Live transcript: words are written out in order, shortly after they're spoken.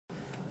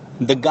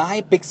The guy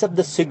picks up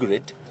the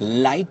cigarette,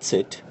 lights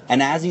it,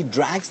 and as he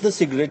drags the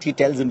cigarette, he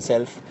tells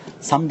himself,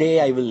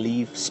 someday I will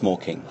leave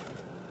smoking.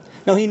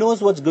 Now he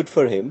knows what's good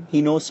for him,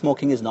 he knows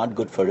smoking is not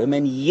good for him,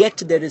 and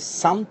yet there is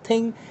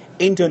something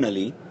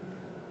internally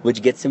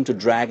which gets him to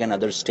drag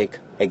another stick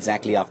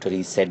exactly after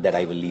he said that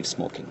I will leave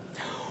smoking.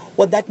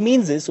 What that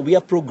means is we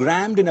are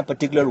programmed in a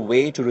particular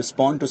way to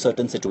respond to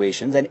certain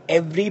situations, and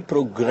every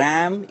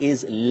program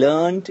is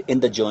learned in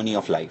the journey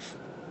of life.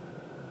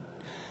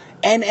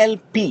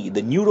 NLP,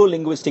 the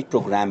neuro-linguistic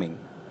programming,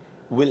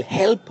 will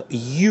help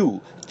you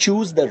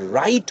choose the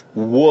right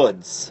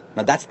words.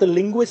 Now that's the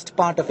linguist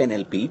part of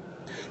NLP,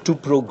 to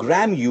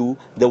program you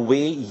the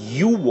way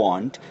you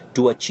want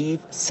to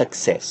achieve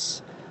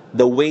success,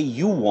 the way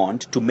you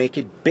want to make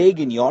it big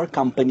in your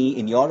company,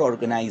 in your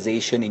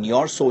organization, in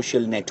your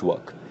social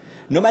network.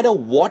 No matter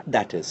what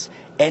that is,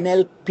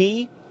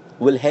 NLP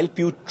will help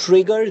you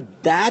trigger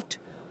that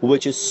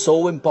which is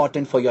so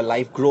important for your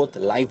life growth,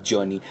 life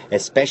journey,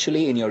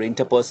 especially in your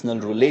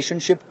interpersonal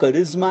relationship,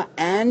 charisma,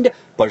 and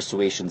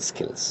persuasion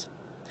skills.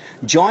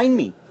 Join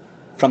me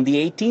from the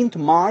 18th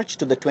March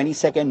to the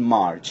 22nd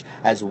March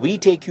as we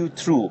take you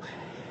through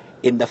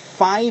in the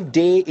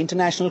 5-day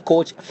International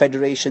Coach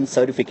Federation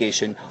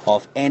certification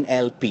of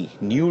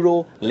NLP,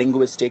 Neuro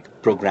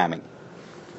Linguistic Programming.